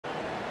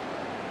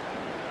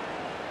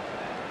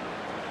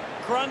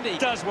Grundy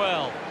does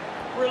well.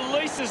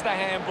 Releases the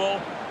handball.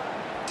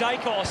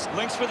 Dacos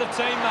links with a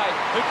teammate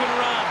who can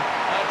run.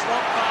 A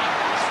drop back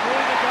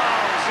through the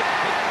goals.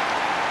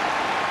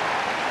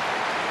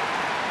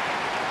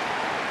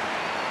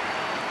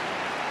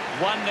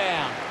 One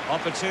down.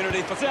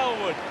 Opportunity for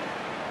Selwood.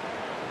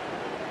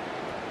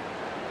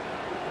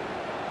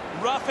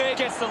 Roughhead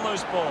gets the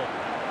loose ball.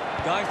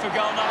 Going for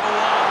goal number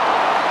one.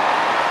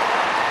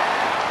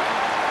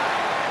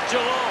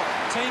 Geelong.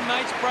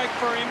 Teammates break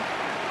for him.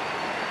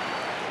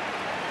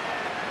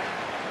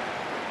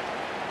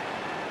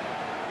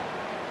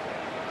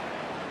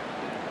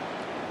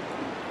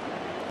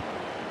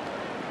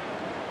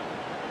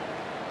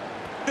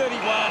 Did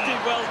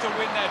well to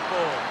win that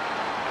ball.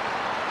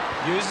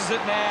 Uses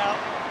it now.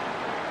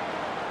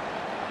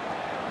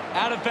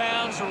 Out of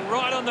bounds,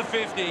 right on the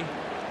 50.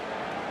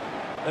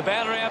 The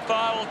boundary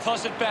umpire will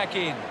toss it back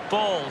in.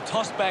 Ball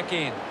tossed back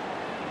in.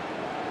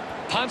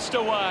 Punched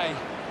away.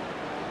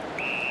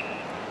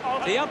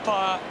 The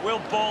umpire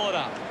will ball it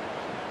up.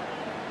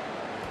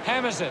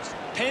 Hammers it.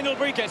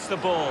 Pendlebury gets the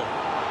ball.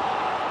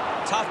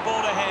 Tough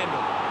ball to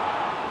handle.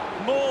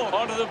 Moore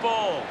onto the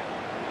ball.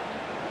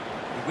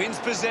 He wins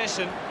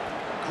possession.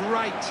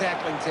 Great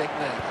tackling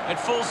technique. At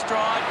full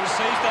stride,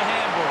 receives the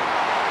handball.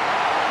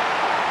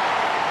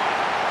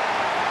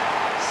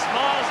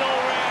 Smiles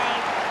all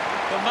round.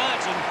 The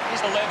margin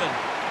is 11.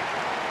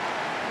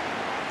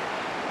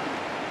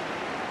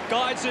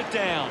 Guides it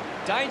down.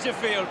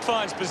 Dangerfield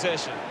finds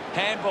possession.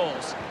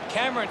 Handballs.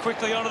 Cameron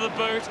quickly onto the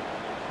boot.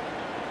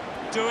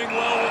 Doing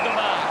well with the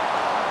mark.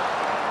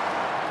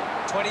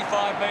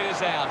 25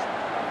 metres out.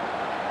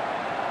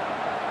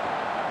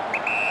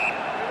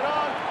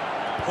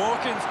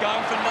 Hawkins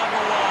going for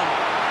number one.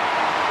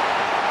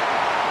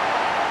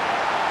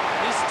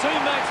 His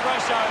teammates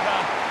rush over.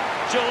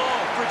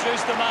 Geelong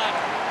produce the mark.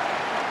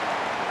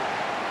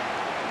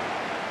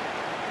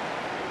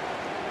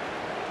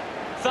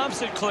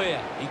 Thumps it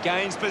clear. He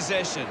gains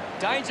possession.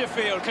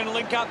 Dangerfield can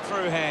link up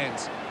through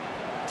hands.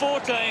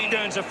 14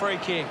 earns a free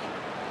kick.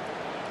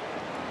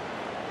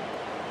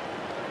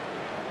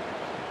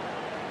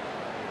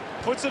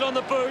 Puts it on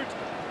the boot.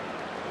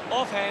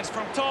 Off hands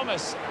from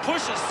Thomas.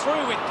 Pushes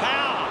through with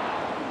power.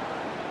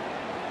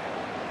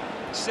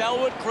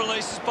 Selwood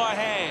releases by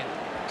hand.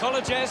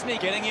 Kolajasny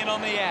getting in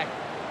on the act.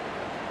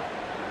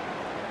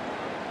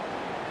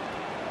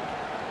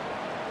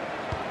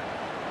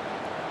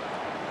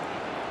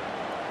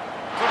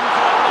 Couldn't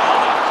quite nail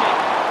that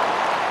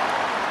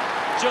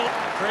kick.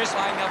 Chris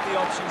laying up the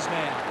options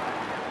now.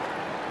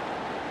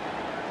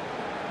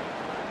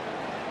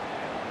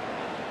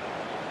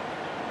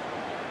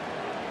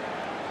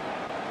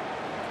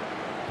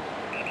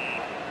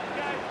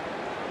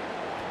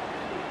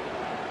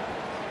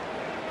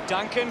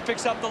 Duncan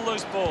picks up the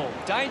loose ball.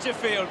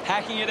 Dangerfield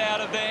hacking it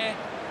out of there.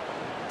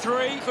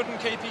 3, couldn't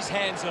keep his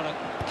hands on it.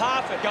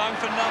 Harford going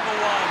for number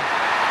one.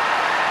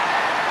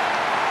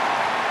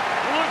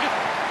 Look at...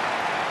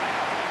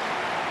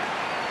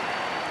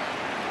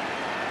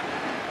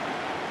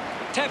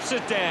 Taps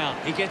it down.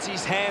 He gets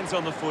his hands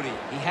on the footy.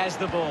 He has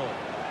the ball.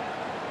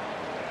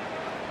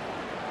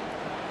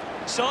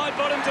 Side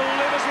bottom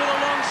delivers with a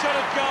long shot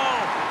at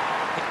goal.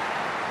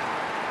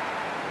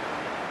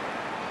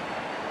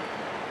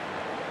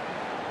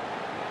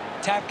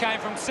 Tap came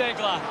from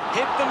Segler.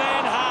 Hit the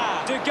man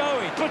hard.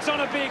 Dugowie puts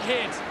on a big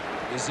hit.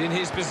 Is in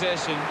his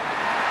possession.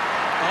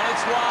 On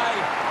its way.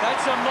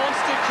 That's a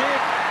monster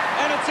kick.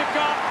 And it's a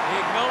goal. He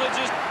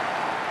acknowledges.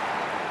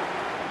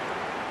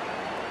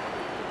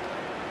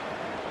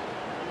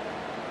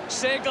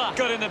 Segler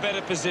got in a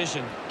better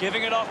position.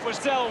 Giving it off was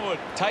Selwood.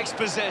 Takes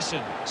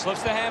possession.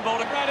 Slips the handball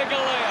to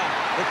Radaglia.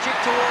 The kick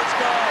towards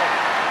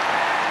goal.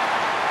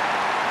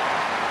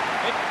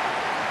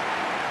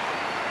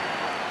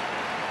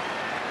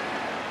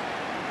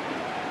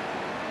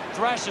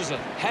 Thrashes it,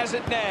 has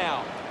it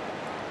now.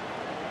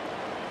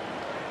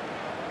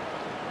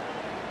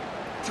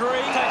 3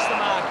 takes the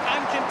mark,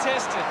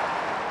 uncontested.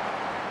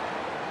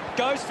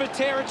 Goes for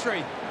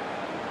territory.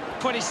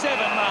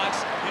 27 marks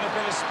in a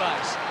bit of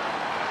space.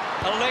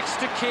 Elects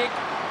to kick.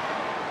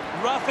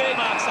 Roughhead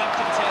marks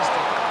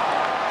uncontested.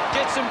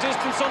 Gets some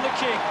distance on the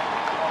kick.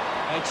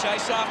 They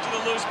chase after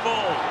the loose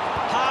ball.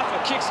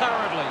 Harper kicks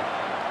hurriedly.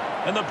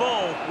 And the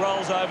ball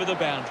rolls over the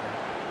boundary.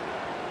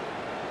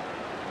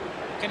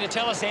 Can you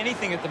tell us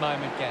anything at the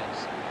moment,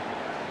 Gaz?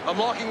 I'm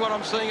liking what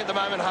I'm seeing at the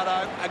moment,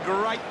 Hutto. A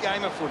great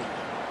game of footy.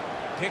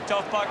 Picked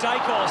off by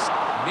Dacos.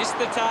 Missed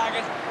the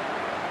target.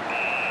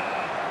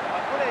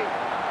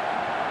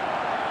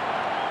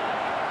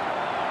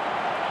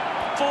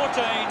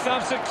 14,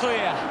 thumps it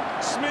clear.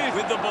 Smith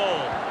with the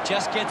ball.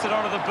 Just gets it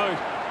onto the boot.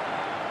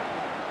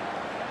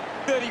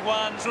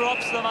 31,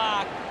 drops the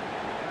mark.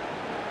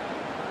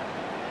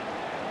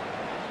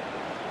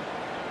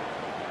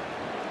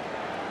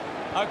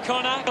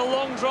 O'Connor, a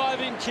long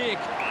driving kick.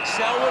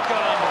 Selwood got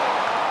under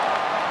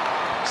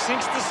it.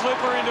 Sinks the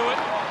slipper into it.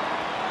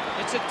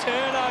 It's a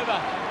turnover.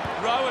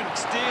 Rowan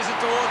steers it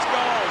towards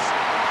goals.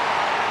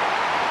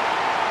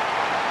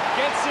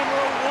 Gets some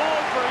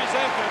reward for his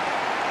effort.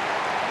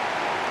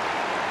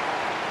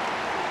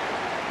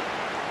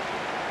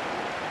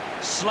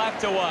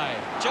 Slapped away.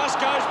 Just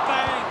goes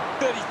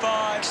bang.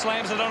 35.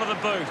 Slams it onto the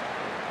boot.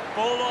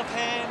 Ball off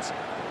hands.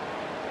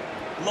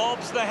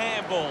 Lobs the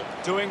handball.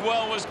 Doing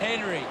well was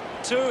Henry.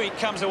 Tui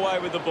comes away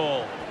with the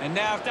ball. And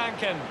now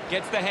Duncan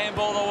gets the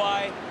handball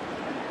away.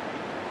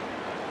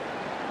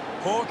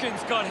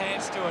 Hawkins got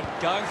hands to it.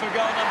 Going for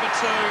goal number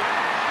 2.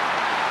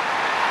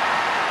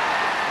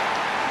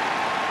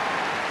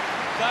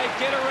 They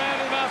get around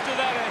him after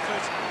that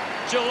effort.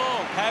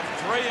 Geelong have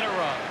 3 in a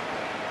row.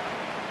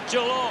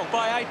 Geelong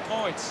by 8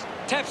 points.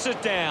 Taps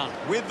it down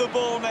with the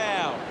ball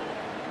now.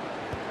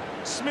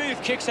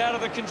 Smooth kicks out of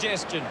the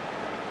congestion.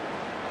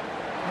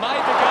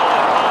 Made the goal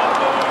at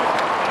move,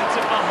 and it's a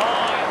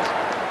behind.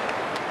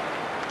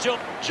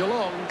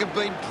 Geelong have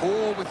been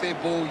poor with their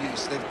ball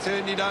use. They've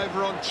turned it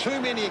over on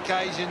too many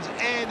occasions,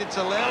 and it's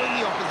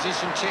allowing the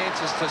opposition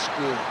chances to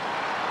score.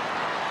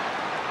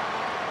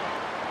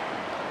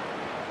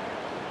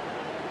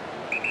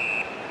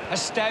 A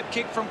stab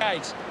kick from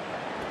Gates.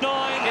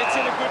 9 gets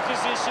in a good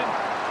position.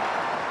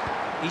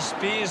 He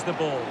spears the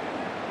ball.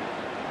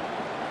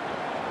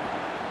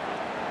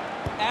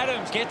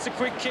 Adams gets a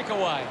quick kick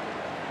away.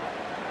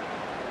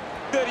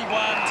 31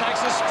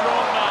 takes a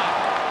strong mark.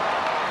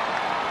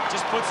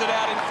 Just puts it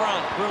out in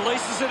front.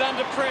 Releases it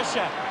under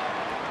pressure.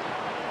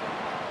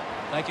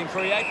 They can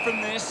create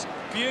from this.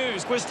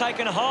 Hughes was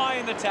taken high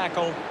in the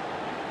tackle.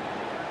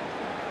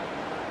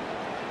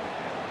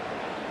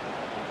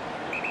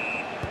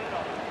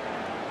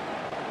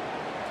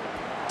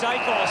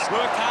 Dacos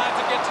worked hard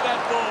to get to that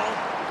ball.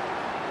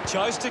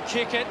 Chose to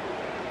kick it.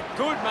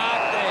 Good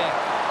mark there.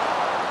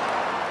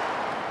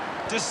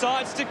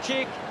 Decides to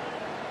kick.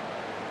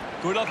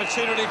 Good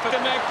opportunity for the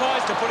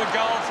Magpies to put a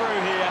goal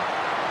through here.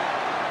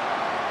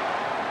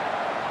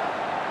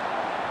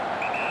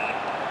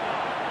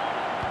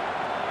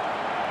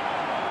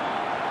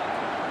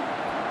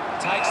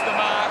 Takes the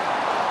mark.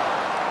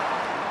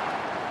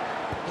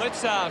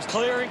 Blitzarves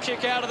clearing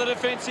kick out of the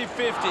defensive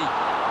 50.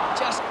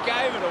 Just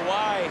gave it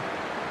away.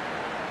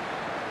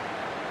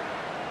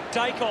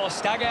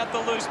 Dacos dug out the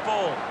loose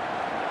ball.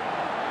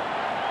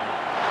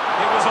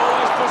 He was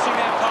always pushing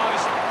that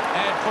post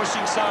and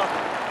pushing so,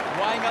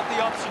 weighing up the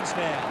options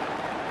now.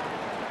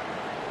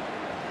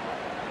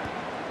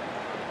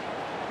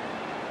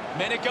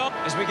 Menegot,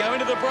 as we go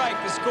into the break,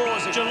 the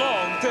scores are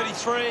Geelong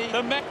 33.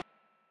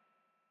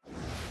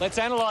 Let's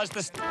analyse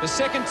the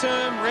second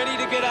term, ready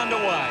to get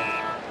underway.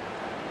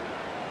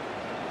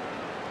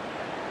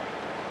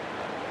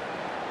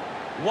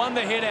 Won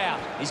the hit out.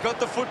 He's got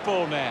the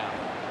football now.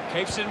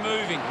 Keeps it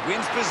moving.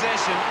 Wins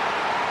possession.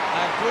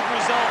 A good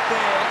result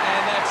there,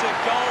 and that's a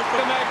goal for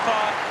the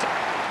Magpie.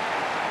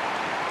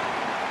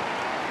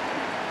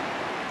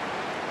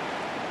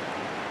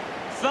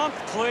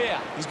 Thumped clear.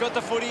 He's got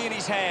the footy in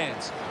his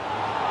hands.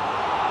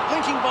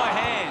 Linking by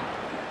hand.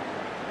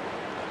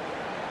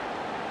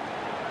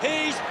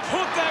 He's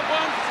put that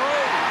one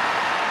through.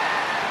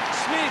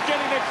 Smith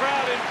getting the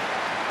crowd in.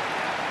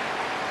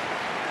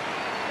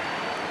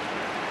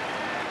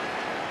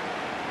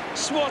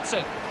 Swats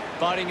it.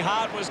 Fighting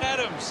hard was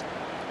Adams.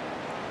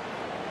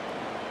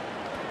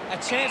 A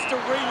chance to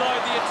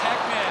reload the attack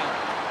now.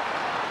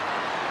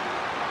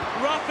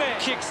 Ruffin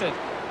kicks it.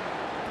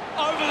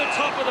 Over the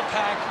top of the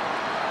pack.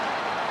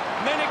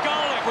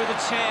 Menegolik with a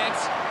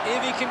chance if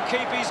he can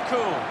keep his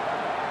cool.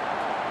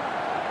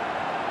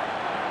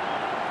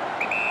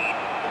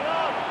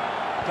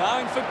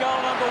 Going for goal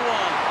number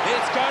 1.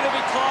 It's going to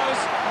be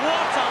close.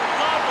 What a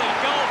lovely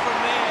goal from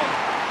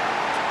there.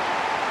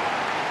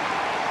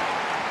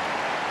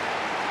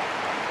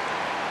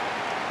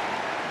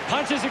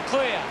 Punches it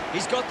clear.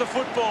 He's got the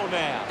football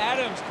now.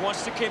 Adams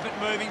wants to keep it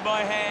moving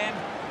by hand.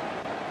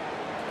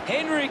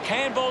 Henry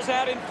handballs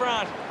out in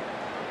front.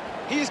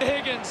 Here's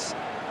Higgins.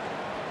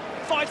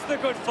 Fights the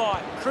good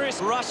fight. Chris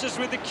rushes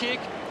with the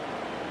kick.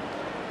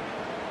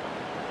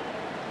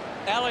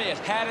 Elliott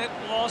had it,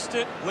 lost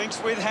it,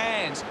 links with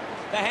hands.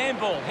 The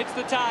handball hits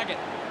the target.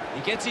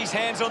 He gets his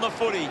hands on the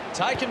footy.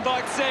 Taken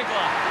by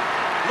Zegler.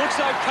 Looks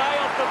okay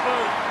off the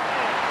boot.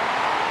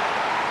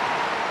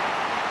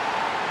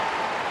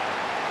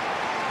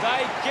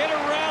 They get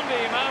around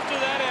him after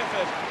that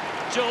effort.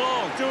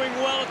 Geelong doing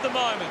well at the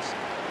moment.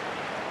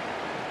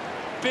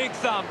 Big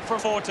thump from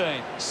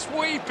 14.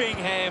 Sweeping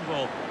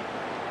handball.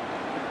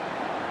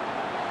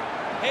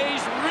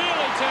 He's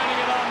really turning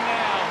it on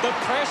now. The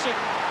pressure.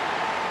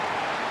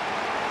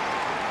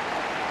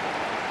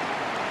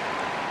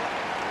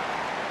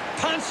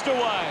 Punched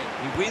away.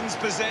 He wins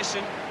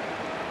possession.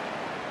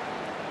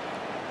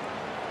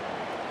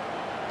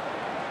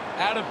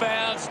 Out of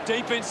bounds,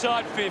 deep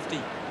inside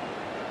 50.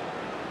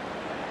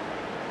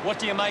 What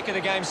do you make of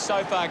the game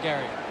so far,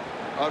 Gary?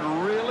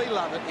 I'd really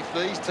love it if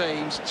these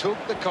teams took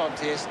the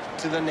contest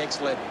to the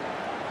next level.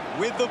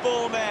 With the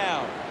ball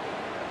now.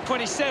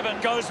 27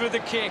 goes with the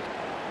kick.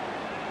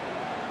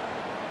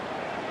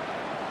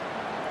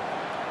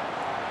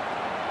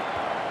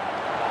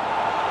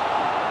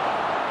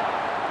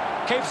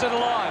 Keeps it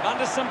alive,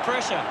 under some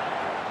pressure.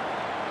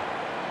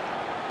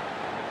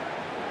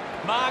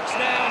 Marks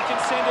now and can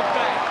send it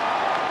back.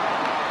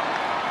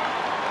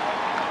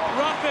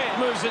 Rough it.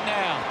 Moves it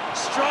now.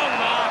 Strong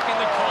mark in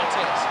the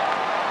contest.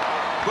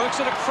 Works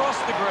it across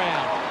the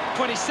ground.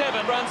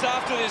 27 runs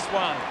after this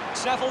one.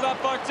 Snaffled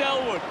up by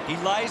Delwood. He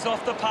lays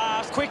off the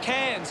pass. Quick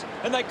hands,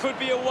 and they could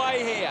be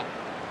away here.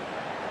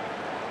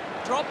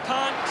 Drop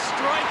punt,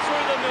 straight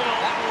through the middle.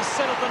 That will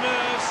settle the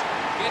nerves.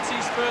 Gets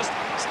his first.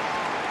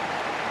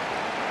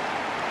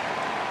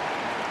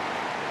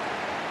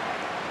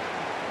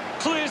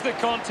 Clears the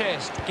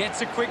contest.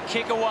 Gets a quick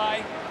kick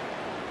away.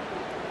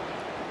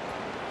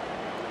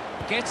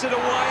 Gets it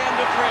away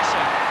under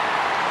pressure.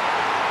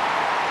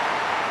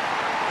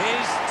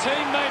 His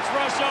teammates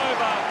rush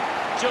over.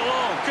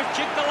 Geelong could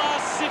kick the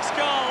last 6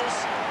 goals.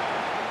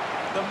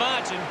 The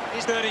margin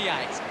is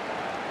 38.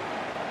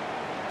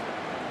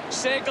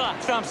 Segler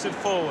thumps it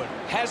forward.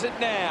 Has it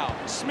now.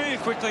 Smooth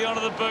quickly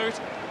onto the boot.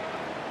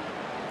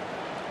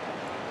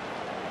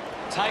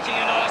 Taking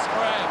a nice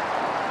grab.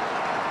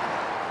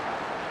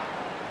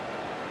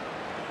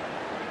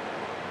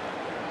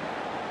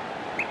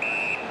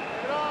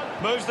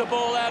 Moves the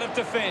ball out of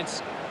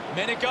defence.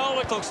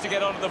 Menegola looks to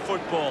get onto the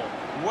football.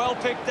 Well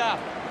picked up.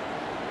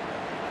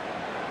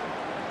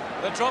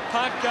 The drop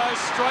punt goes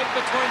straight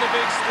between the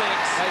big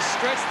sticks. They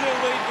stretch their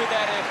lead with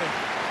that effort.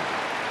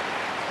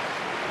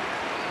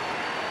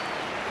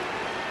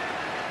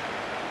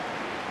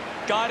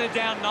 Guided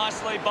down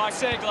nicely by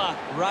Segler.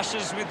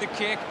 Rushes with the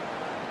kick.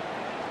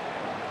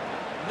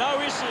 No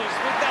issues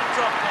with that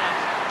drop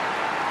punt.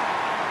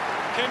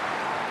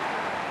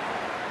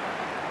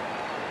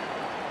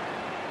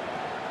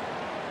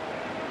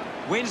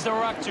 Wins the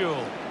ruck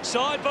duel.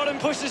 Side bottom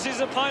pushes his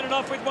opponent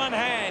off with one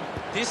hand.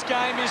 This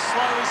game is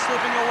slowly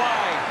slipping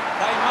away.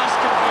 They must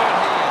convert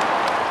here.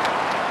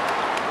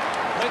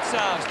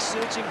 Blitzarves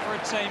searching for a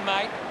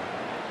teammate.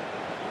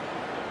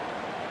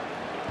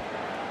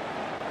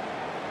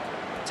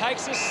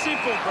 Takes a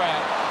simple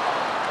grab.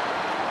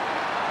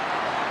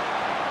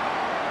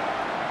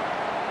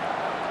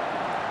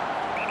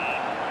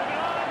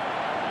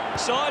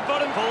 Side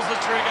bottom pulls the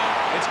trigger.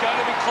 It's going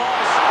to be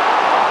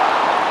close.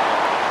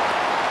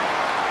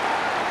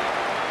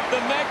 The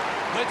Mac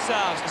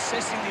Blitzarves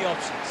assessing the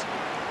options.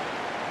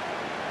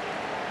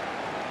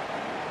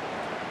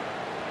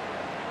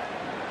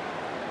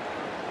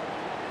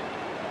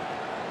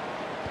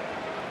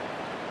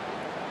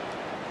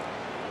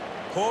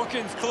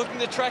 Hawkins looking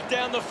to track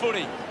down the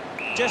footy.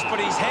 Just put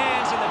his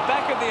hands in the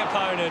back of the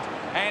opponent,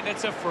 and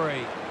it's a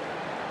free.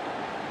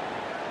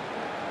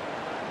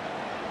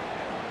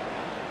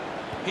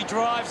 He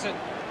drives it,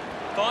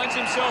 finds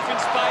himself in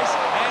space,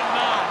 and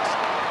marks.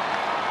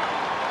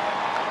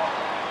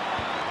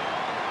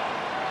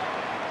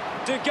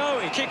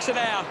 Degoe kicks it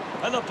out,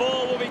 and the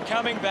ball will be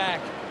coming back.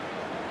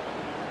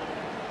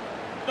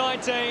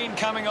 19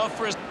 coming off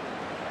for his...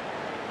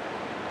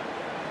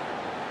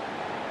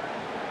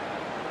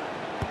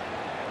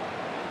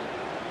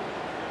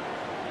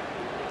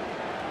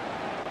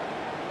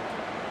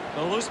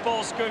 The loose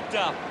ball scooped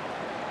up.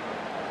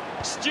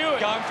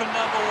 Stewart going for number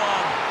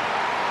 1.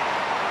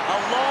 A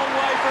long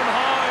way from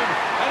home,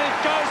 and it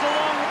goes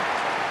along.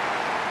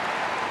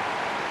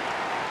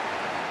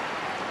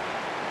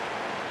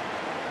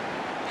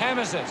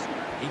 Hammers it.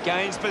 He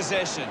gains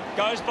possession.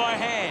 Goes by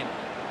hand.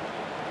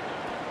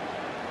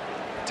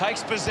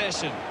 Takes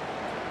possession.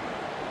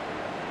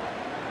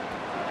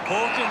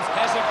 Hawkins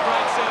has a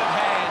great set of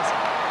hands.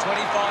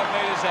 25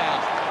 metres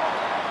out.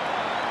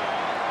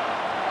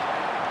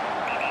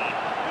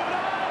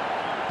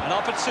 An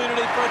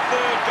opportunity for a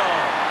third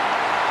goal.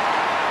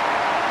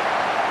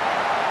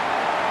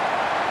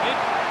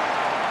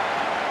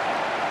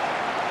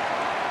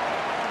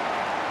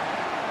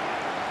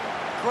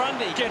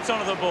 Grundy gets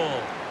onto the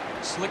ball.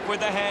 Slick with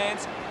the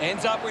hands.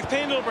 Ends up with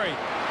Pendlebury.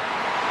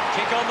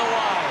 Kick on the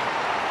way.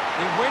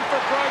 He went for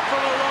broke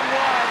from a long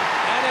way,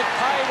 and it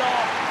paid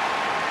off.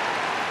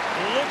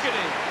 Look at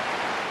him.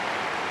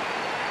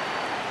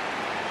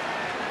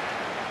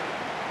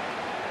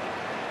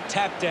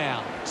 Tap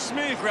down.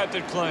 Smooth grabbed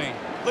it clean.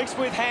 Licks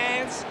with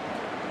hands.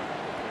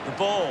 The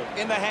ball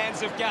in the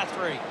hands of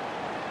Guthrie.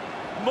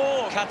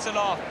 Moore cuts it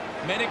off.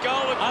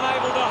 Menegola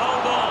unable to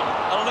hold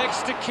on.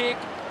 Elects to kick.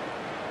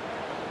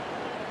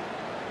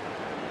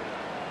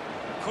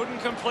 Couldn't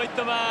complete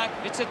the mark.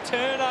 It's a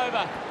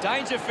turnover.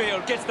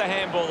 Dangerfield gets the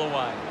handball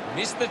away.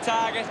 Missed the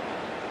target.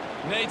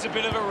 Needs a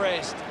bit of a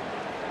rest.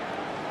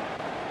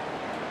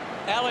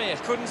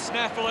 Elliott couldn't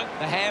snaffle it.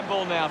 The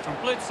handball now from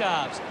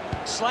Blitzarves.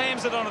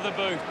 Slams it onto the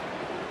boot.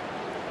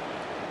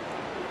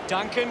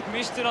 Duncan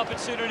missed an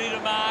opportunity to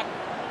mark.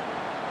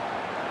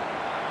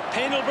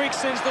 Pendlebury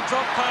sends the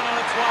drop punt on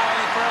its way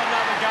for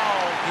another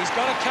goal. He's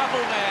got a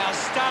couple now,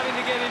 starting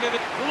to get into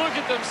the... Look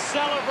at them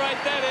celebrate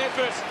that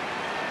effort.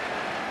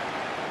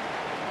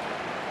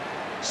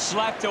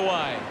 Slapped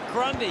away.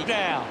 Grundy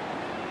now.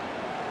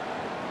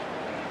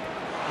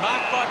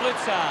 Marked by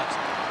Blitzarves.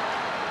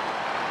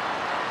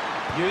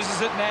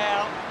 Uses it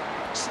now.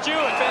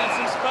 Stewart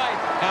fancies fate.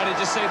 How did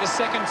you see the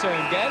second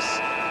turn, Gas?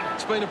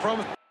 It's been a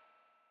promise.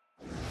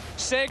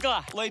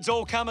 Segler leads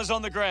all comers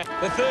on the ground.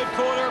 The third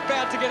quarter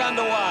about to get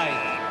underway.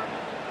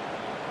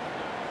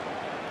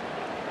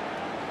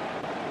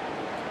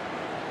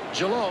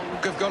 Geelong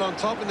have got on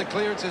top in the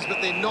clearances,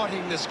 but they're not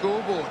hitting the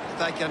scoreboard. If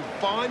they can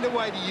find a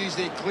way to use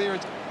their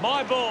clearance...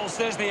 My ball,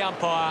 says the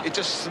umpire. It's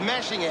just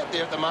smashing out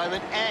there at the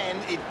moment,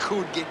 and it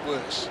could get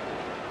worse.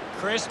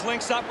 Chris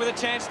links up with a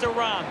chance to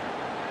run.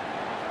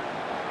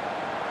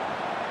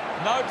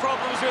 No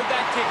problems with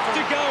that kick from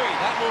Degoe.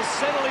 That will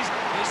settle his...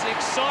 He's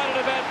excited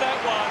about that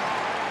one.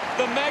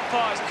 The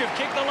Magpies could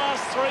kick the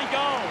last 3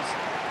 goals.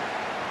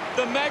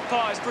 The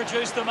Magpies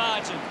produce the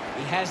margin.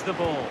 He has the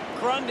ball.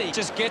 Grundy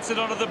just gets it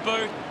onto the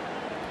boot.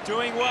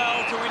 Doing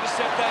well to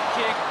intercept that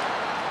kick.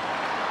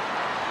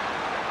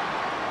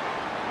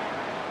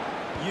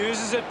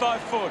 Uses it by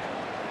foot.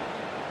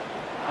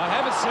 I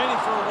haven't seen him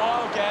for a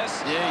while,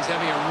 Gaz. Yeah, he's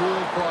having a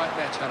real quiet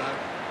match, Hutto.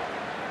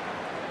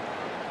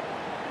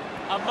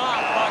 A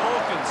mark by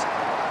Hawkins.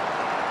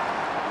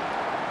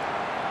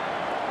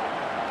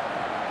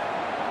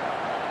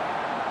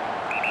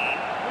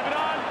 Moving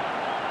on.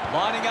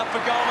 Lining up for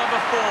goal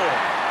number 4.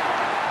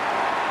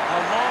 A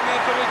long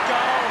effort at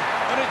goal,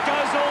 and it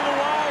goes all the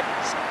way.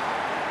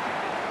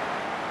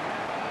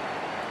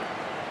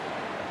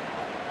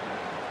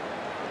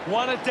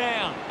 Won it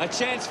down. A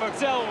chance for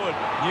Selwood.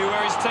 Knew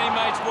where his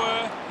teammates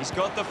were. He's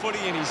got the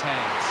footy in his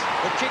hands.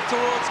 The kick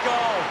towards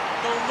goal.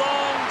 The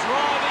long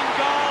driving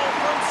goal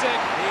from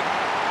second.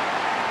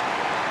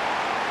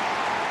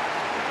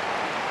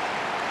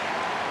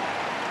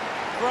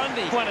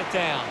 Grundy won it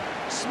down.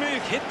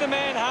 Smooth hit the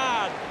man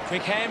hard.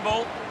 Quick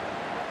handball.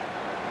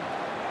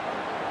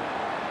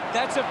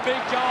 That's a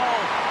big goal.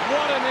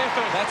 What an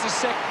effort. That's a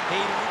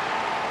second.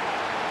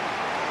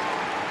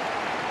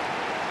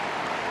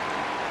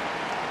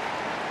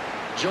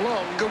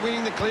 Geelong are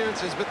winning the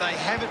clearances, but they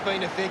haven't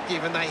been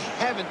effective, and they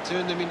haven't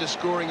turned them into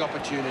scoring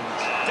opportunities.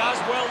 Does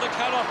well to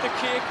cut off the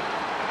kick.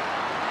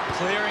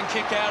 Clearing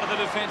kick out of the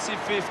defensive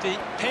 50.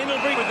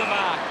 Penalty with the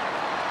mark.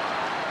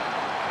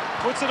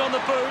 Puts it on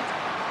the boot.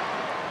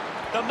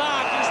 The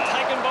mark is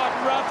taken by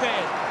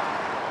Roughhead.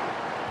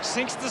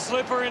 Sinks the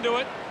slipper into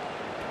it.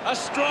 A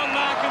strong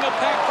mark in the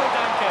pack for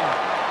Duncan.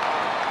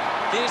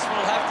 This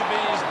will have to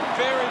be his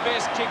very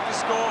best kick to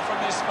score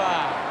from this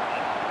far.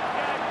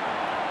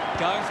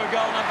 Going for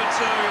goal number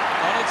 2.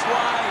 On its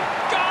way.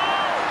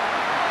 Goal!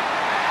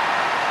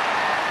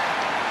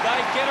 They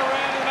get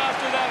around him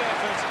after that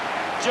effort.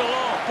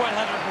 Geelong,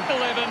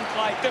 111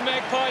 plate. The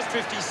Magpies,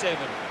 57.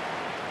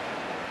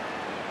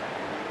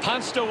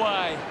 Punched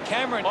away.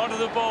 Cameron onto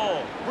the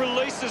ball.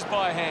 Releases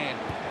by hand.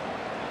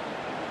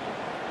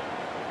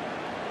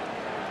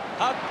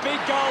 A big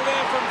goal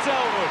there from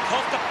Selwood.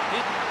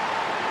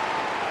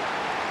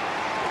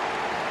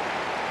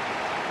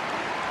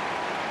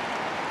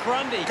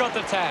 Grundy got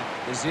the tap.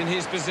 Is in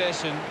his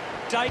possession.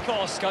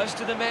 Dacos goes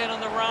to the man on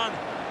the run.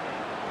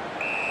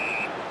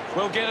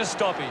 We'll get a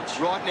stoppage.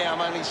 Right now,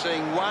 I'm only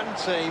seeing one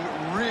team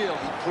really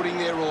putting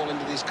their all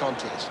into this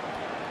contest.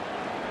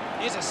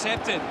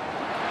 Intercepted.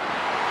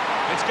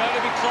 It's going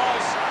to be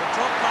close. The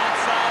drop part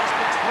sails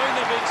between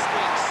the big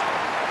sticks.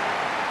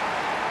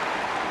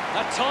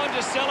 A time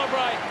to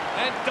celebrate.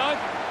 And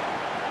don't...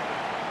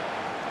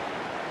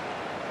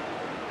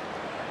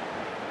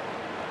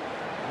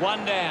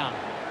 One down.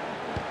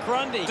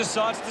 Grundy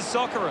decides to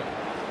soccer it.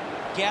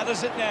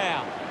 Gathers it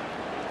now.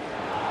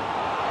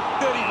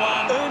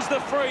 31 earns the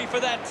free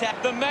for that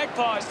tap. The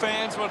Magpies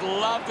fans would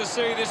love to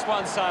see this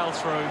one sail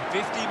through.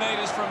 50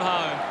 metres from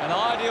home. An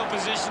ideal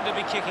position to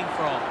be kicking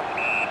from.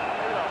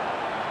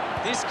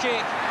 This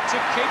kick to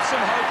keep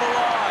some hope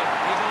alive.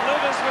 He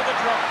delivers with a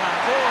drop punt.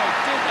 Boy,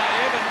 did they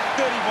ever.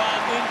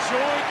 31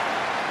 enjoy.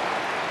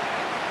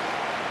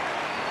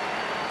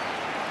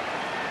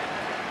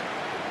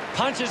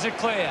 Punches it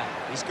clear.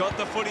 He's got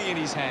the footy in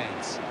his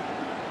hands.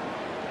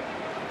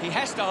 He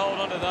has to hold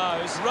on to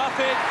those.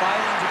 Roughhead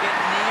failing to get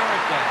near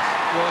it, Gaz.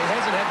 Well, he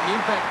hasn't had the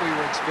impact we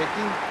were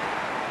expecting.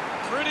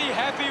 Pretty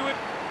happy with...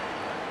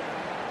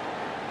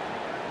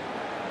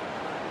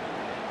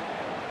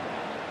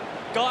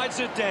 Guides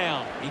it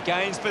down. He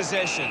gains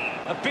possession.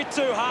 A bit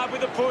too hard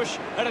with a push,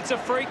 and it's a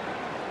free...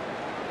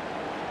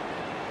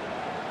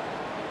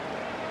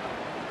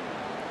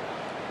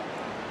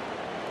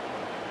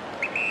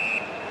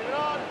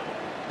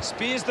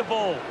 Spears the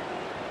ball.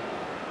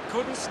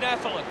 Couldn't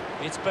snaffle it.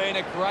 It's been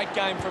a great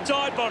game from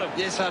side bottom.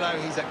 Yes, I know.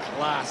 He's a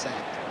class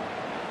act.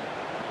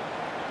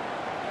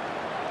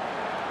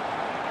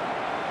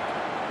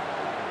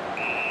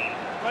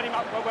 Run him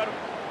up. Well, well.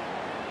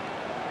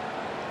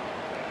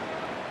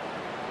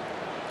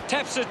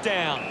 Taps it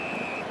down.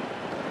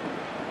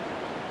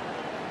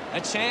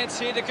 A chance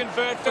here to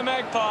convert for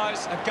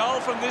Magpies. A goal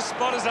from this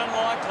spot is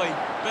unlikely,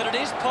 but it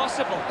is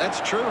possible.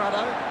 That's true,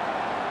 Hutto.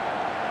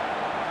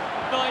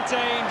 19,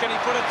 can he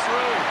put it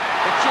through?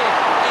 The kick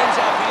ends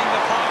up hitting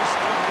the post.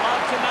 Would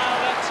love to nail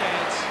that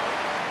chance.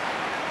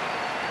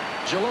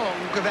 Geelong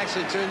have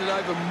actually turned it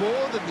over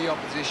more than the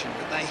opposition,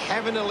 but they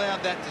haven't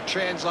allowed that to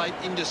translate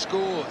into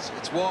scores.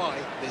 It's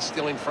why they're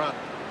still in front.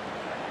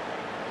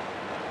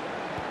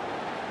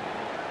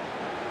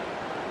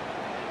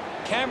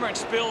 Cameron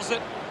spills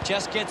it,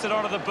 just gets it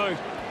onto the boot.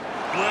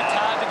 Worked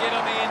hard to get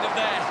on the end of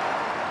that.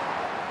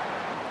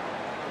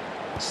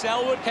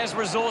 Selwood has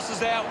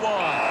resources out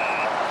wide.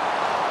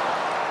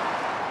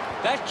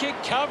 That kick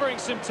covering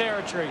some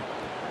territory.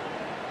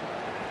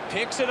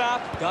 Picks it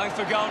up, going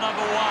for goal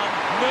number 1.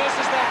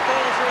 Nurses that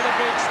ball through the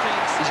big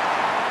sticks.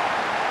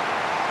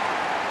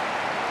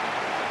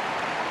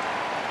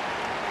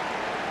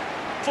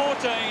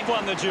 14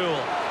 won the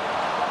duel.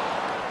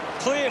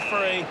 Clear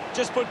free,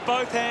 just put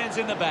both hands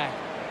in the back.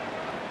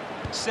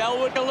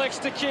 Selwood elects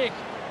to kick.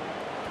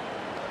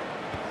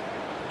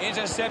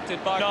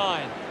 Intercepted by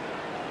 9.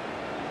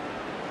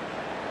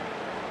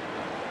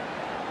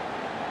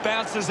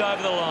 Bounces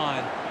over the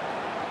line.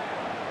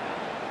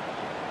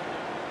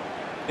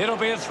 It'll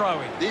be a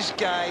throw-in. This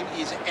game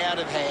is out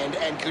of hand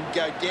and could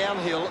go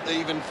downhill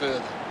even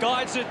further.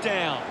 Guides it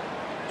down.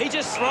 He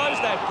just throws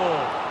that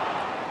ball.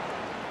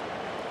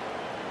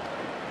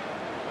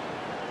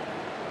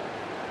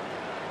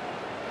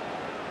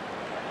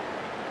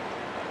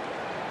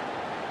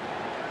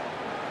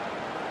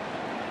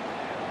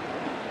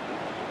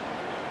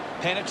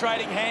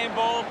 Penetrating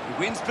handball. He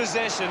wins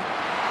possession.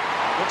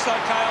 Looks okay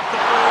off the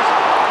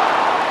boot.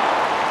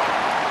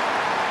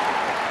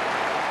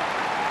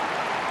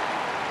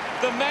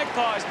 The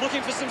Magpies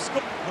looking for some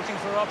score. Looking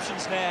for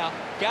options now.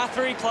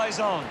 Guthrie plays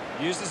on.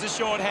 Uses a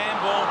short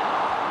handball.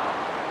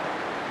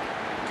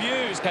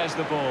 Hughes has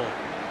the ball.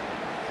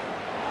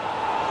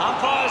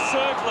 Umpire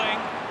circling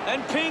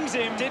and pings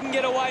him. Didn't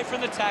get away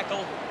from the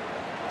tackle.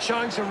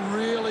 Showing some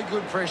really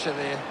good pressure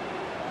there.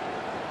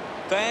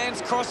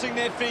 Fans crossing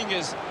their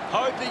fingers,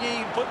 hoping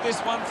he can put this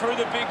one through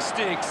the big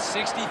sticks.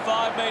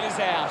 65 metres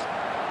out.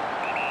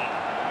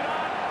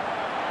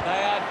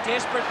 They are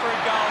desperate for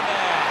a goal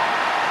now.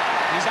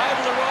 He's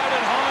able to ride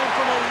it home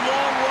from a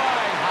long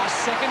way. Our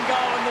second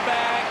goal in the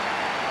bag.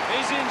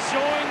 He's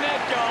enjoying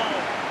that goal.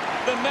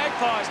 The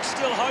Magpies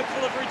still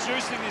hopeful of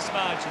reducing this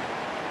margin.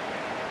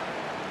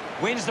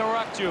 Wins the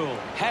ruck duel.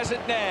 Has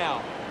it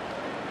now.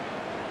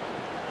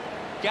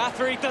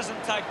 Guthrie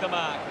doesn't take the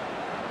mark.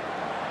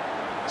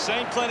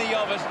 Seen plenty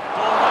of it.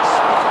 Ball must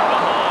swing from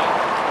behind.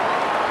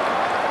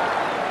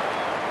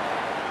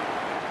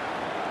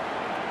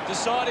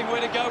 Deciding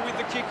where to go with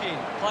the kick-in.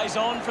 Plays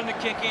on from the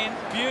kick-in.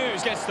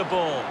 Hughes gets the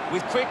ball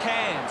with quick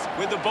hands.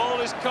 With the ball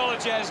is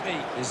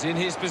Kolajasny. Is in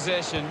his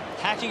possession.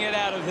 Hacking it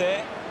out of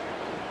there.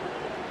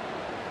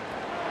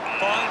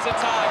 Finds a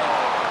target.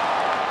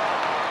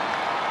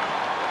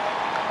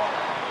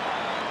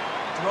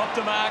 Dropped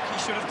the mark he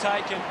should have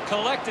taken.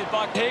 Collected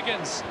by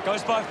Higgins.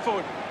 Goes by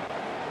foot.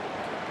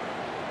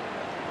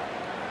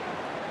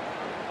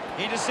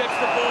 Intercepts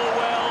the ball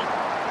well.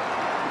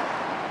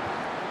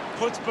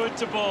 Puts boot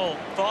to ball.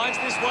 Finds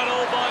this one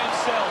all by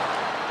himself.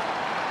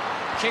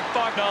 Kick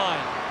by 9.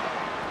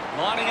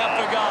 Lining up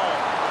for goal.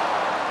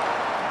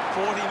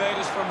 40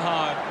 metres from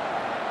home.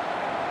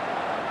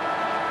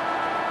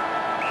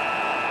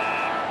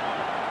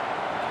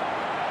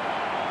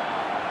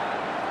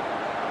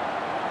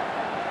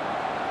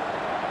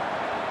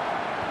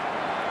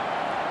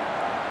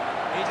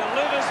 He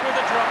delivers with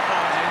a drop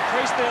punt to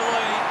increase their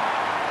lead.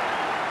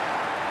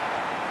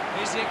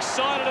 He's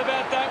excited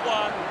about that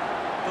one.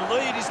 The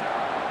lead is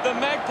the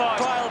Magpies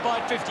trail by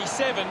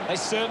 57. They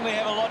certainly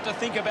have a lot to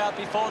think about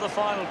before the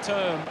final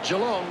term.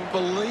 Geelong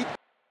believe...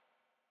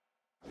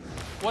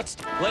 Let's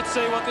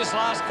see what this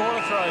last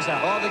quarter throws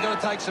up. Oh, they've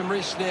got to take some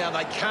risks now.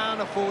 They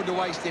can't afford to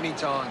waste any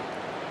time.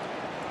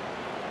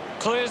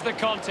 Clears the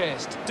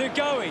contest.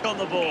 Dugowie on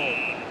the ball.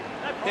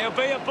 There'll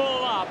be a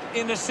ball up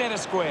in the centre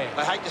square.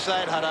 I hate to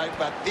say it, Hutto,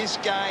 but this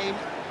game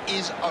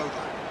is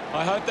over.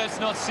 I hope that's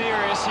not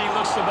serious. He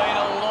looks to be in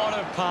a lot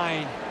of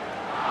pain.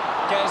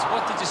 Gaz,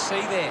 what did you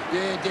see there?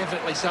 Yeah,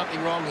 definitely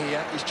something wrong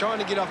here. He's trying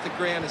to get off the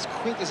ground as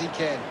quick as he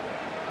can.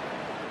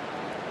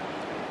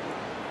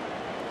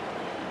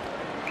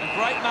 A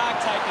great mark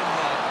taken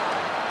there.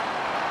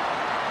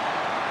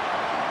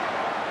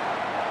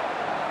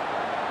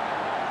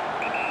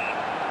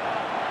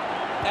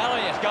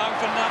 Elliott going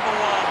for number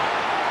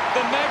 1.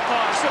 The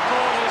Magpie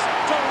supporters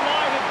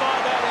delighted by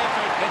that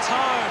effort. It's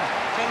home.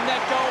 Can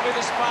that goal be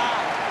the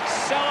spark?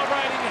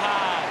 Celebrating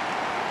hard.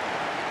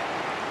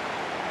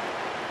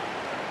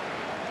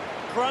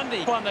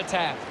 Grundy on the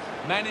tap.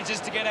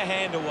 Manages to get a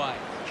hand away.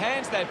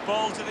 Hands that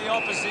ball to the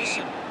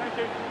opposition. Thank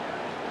you.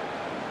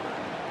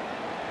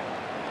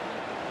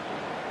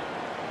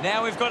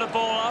 Now we've got a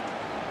ball up.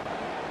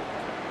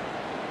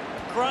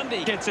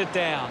 Grundy gets it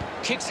down.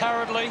 Kicks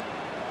hurriedly.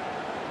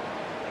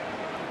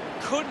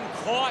 Couldn't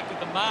quite with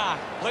the mark.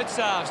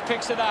 Blitzarves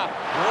picks it up.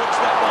 Walks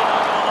that one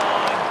over the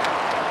line.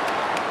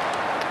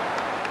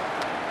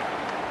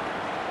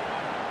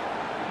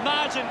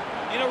 Margin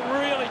in a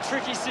really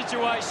tricky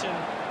situation.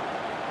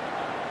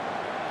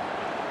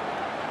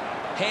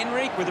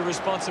 Henry with the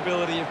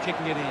responsibility of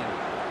kicking it in.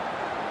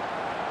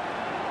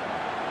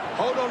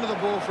 Hold on to the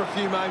ball for a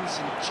few moments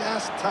and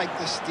just take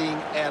the sting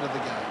out of the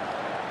game.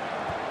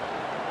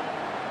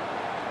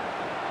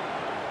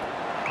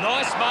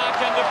 Nice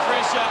mark under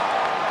pressure.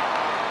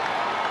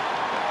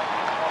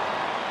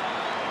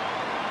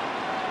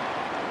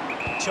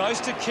 Chose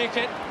to kick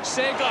it.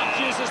 Segler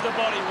uses the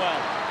body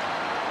well.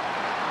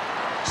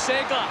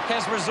 Segler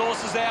has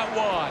resources out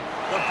wide.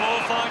 The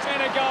ball finds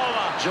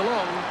Menegola.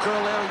 Geelong are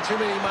allowing too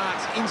many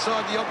marks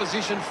inside the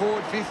opposition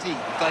forward 50.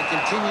 If they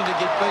continue to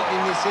get beaten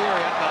in this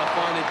area, they'll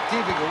find it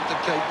difficult to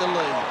keep the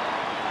lead.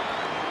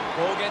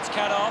 Ball gets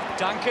cut off.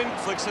 Duncan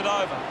flicks it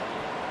over.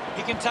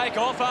 He can take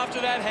off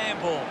after that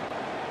handball.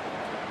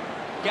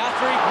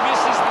 Guthrie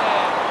misses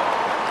there.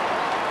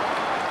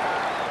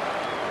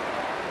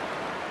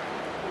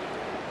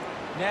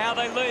 Now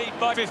they lead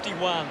by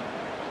 51.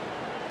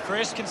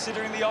 Chris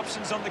considering the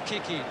options on the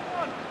kick in.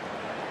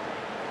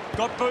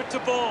 Got boot to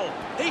ball.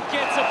 He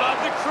gets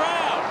above the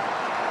crowd.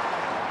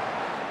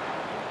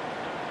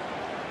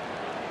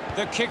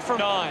 The kick from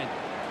 9.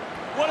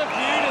 What a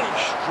beauty.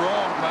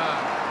 Strong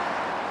mark.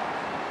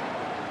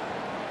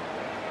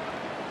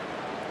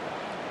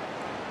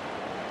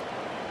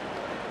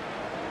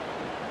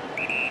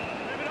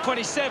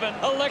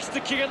 .27 elects to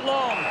kick it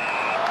long.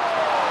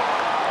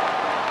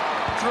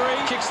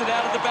 3 kicks it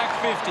out of the back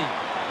 50.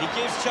 He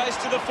gives chase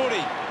to the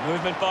footy.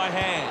 Movement by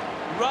hand.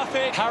 Rough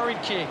edge,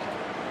 hurried kick.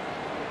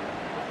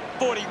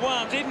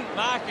 41 didn't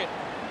mark it.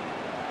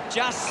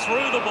 Just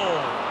through the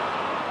ball.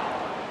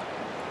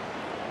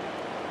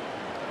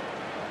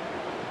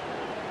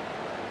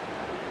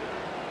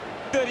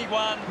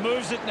 .31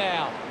 moves it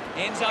now.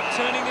 Ends up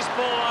turning this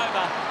ball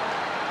over.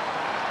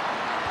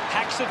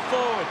 Hacks it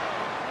forward.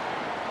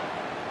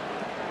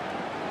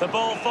 The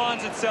ball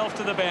finds itself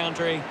to the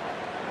boundary.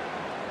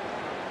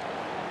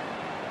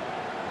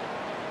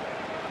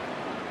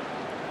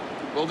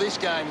 Well, this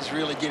game is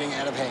really getting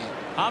out of hand.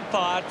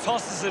 Umpire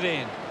tosses it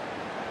in.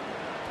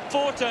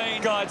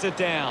 14 guides it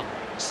down.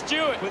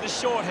 Stewart with a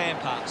short hand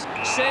pass.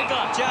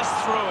 Segler just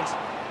through it.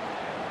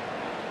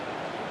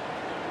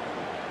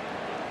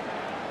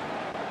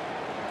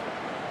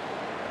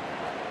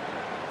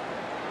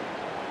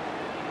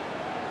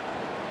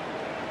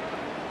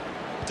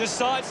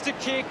 Decides to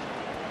kick.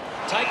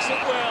 Takes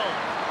it well.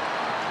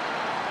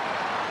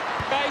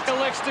 Bates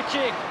elects to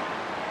kick.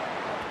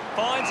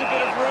 Finds a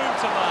bit of room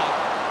to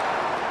mark.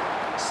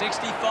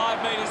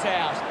 65 metres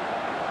out.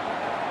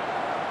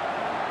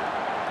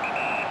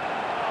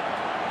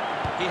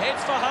 He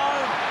heads for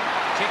home.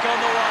 Kick on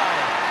the way.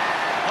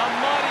 A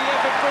mighty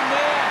effort from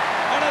there.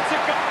 And it's a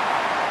goal.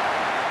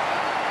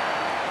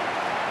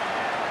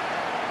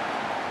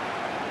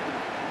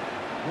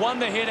 Won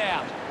the hit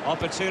out.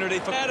 Opportunity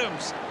for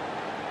Adams.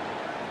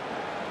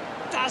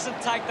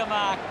 Doesn't take the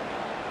mark.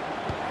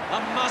 A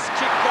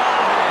must-kick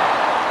goal here.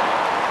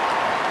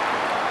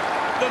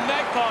 The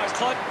Magpies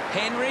caught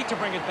Henry to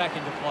bring it back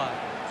into play.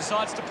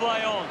 Decides to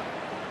play on.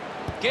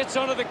 Gets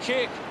onto the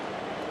kick.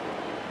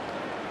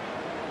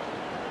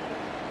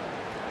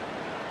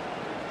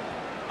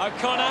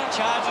 O'Connor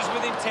charges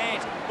with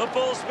intent. The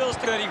ball spills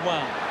to 31.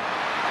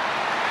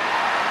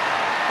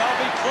 They'll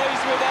be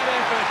pleased with that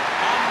effort.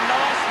 A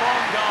nice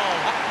long goal.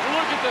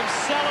 Look at them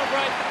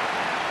celebrate.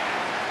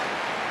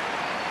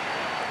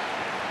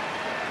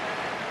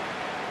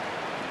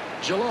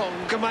 Geelong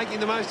are making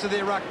the most of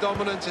their ruck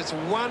dominance. It's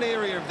one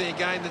area of their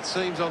game that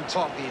seems on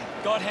top here.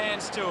 Got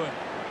hands to it.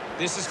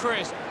 This is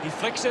Chris. He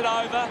flicks it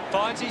over,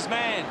 finds his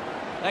man.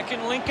 They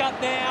can link up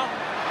now.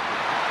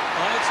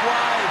 On its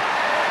way.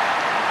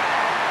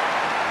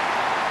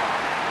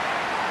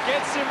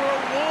 Gets him a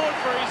reward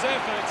for his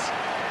efforts.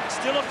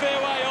 Still a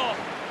fair way off,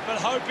 but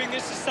hoping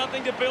this is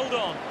something to build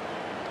on.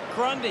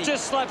 Grundy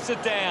just slaps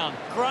it down.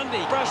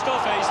 Grundy brushed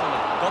off easily.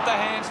 Got the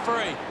hands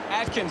free.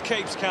 Atkins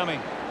keeps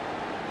coming.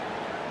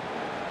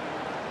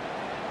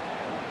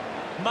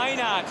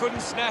 Maynard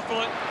couldn't snaffle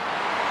it.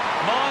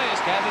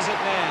 Myers gathers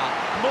it now.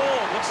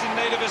 Moore looks in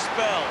need of a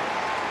spell.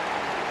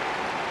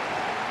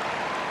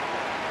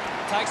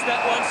 Takes that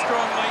one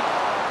strongly.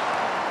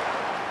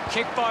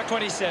 Kick by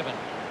 27.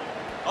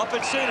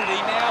 Opportunity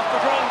now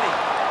for Grundy.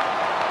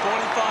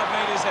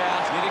 45 metres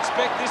out. You'd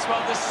expect this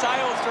one to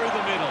sail through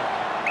the middle.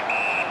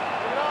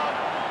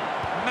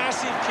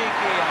 Massive kick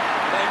here.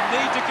 They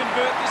need to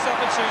convert this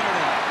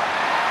opportunity.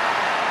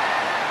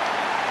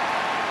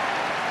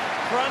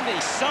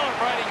 Grundy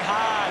celebrating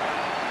hard.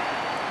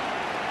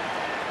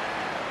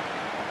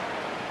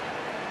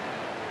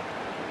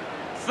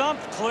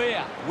 Thumped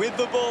clear with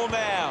the ball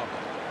now.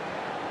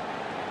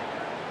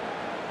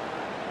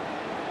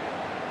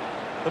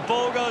 The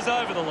ball goes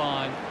over the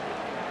line.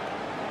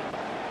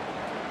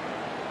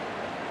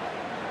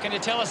 Can you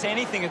tell us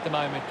anything at the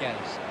moment,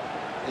 Gaze?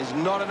 There's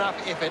not enough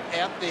effort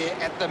out there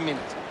at the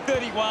minute.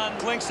 31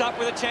 links up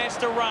with a chance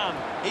to run.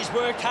 He's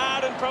worked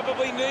hard and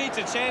probably needs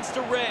a chance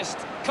to rest.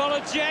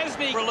 Colin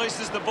Jasny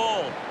releases the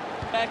ball.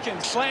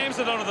 Atkins slams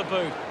it onto the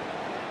boot.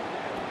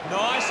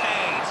 Nice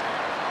hands.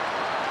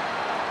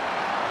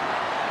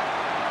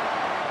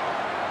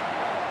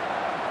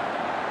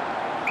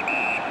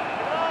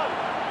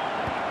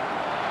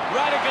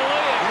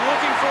 Radaglia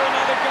looking for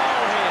another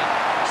goal here.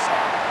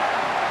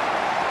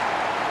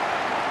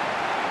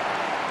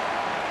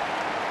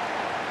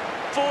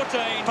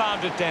 14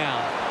 palmed it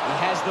down. He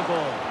has the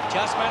ball.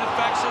 Just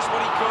manufactures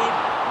what he could.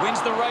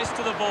 Wins the race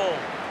to the ball.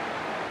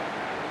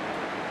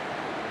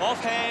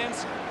 Off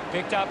hands.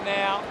 Picked up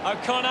now.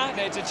 O'Connor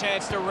needs a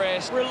chance to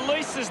rest.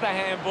 Releases the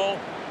handball.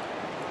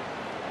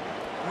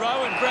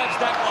 Rowan grabs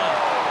that one.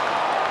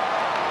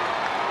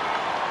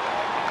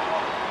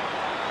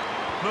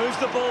 Moves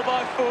the ball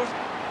by foot.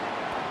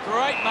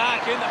 Great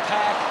mark in the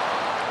pack.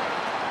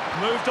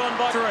 Moved on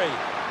by 3.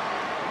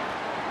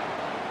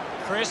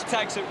 Chris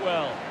takes it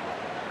well.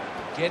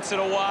 Gets it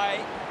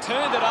away.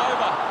 Turned it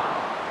over.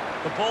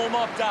 The ball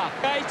mopped up.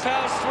 Gay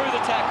powers through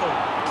the tackle.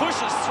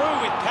 Pushes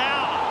through with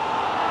power.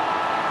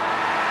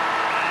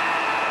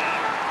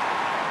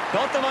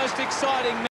 Not the most exciting